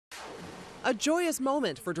A joyous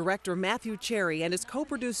moment for director Matthew Cherry and his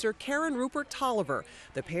co-producer Karen Rupert Tolliver.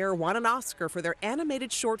 The pair won an Oscar for their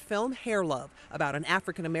animated short film Hair Love, about an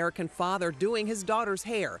African-American father doing his daughter's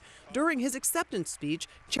hair. During his acceptance speech,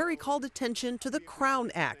 Cherry called attention to the Crown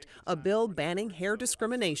Act, a bill banning hair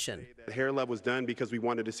discrimination. Hair Love was done because we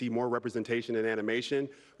wanted to see more representation in animation.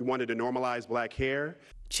 We wanted to normalize black hair.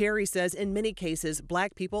 Cherry says in many cases,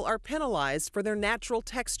 black people are penalized for their natural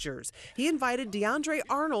textures. He invited DeAndre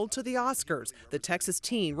Arnold to the Oscars, the Texas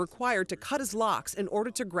teen required to cut his locks in order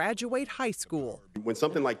to graduate high school. When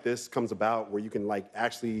something like this comes about where you can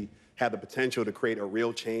actually have the potential to create a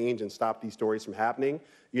real change and stop these stories from happening,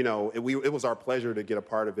 it was our pleasure to get a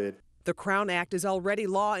part of it. The Crown Act is already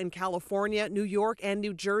law in California, New York, and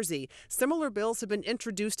New Jersey. Similar bills have been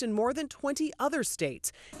introduced in more than 20 other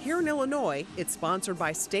states. Here in Illinois, it's sponsored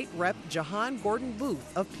by State Rep. Jahan Gordon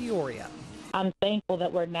Booth of Peoria. I'm thankful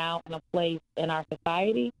that we're now in a place in our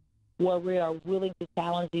society where we are willing to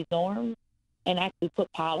challenge these norms and actually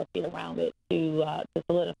put policy around it to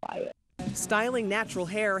solidify it. Styling natural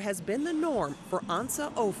hair has been the norm for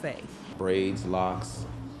Ansa Ofe. Braids, locks,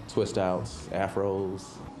 twist outs, afros.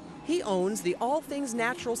 He owns the All Things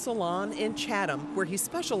Natural Salon in Chatham, where he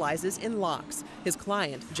specializes in locks. His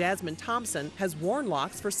client, Jasmine Thompson, has worn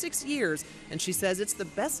locks for 6 years, and she says it's the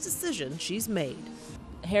best decision she's made.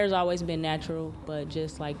 Hair's always been natural, but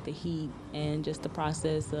just like the heat and just the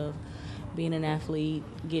process of being an athlete,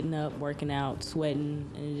 getting up, working out, sweating,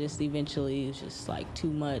 and just eventually it's just like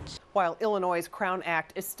too much. While Illinois' Crown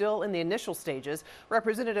Act is still in the initial stages,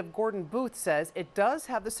 Representative Gordon Booth says it does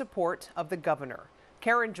have the support of the governor.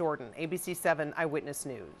 Karen Jordan, ABC 7 Eyewitness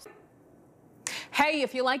News. Hey,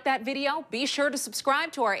 if you like that video, be sure to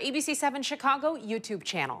subscribe to our ABC 7 Chicago YouTube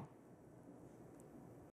channel.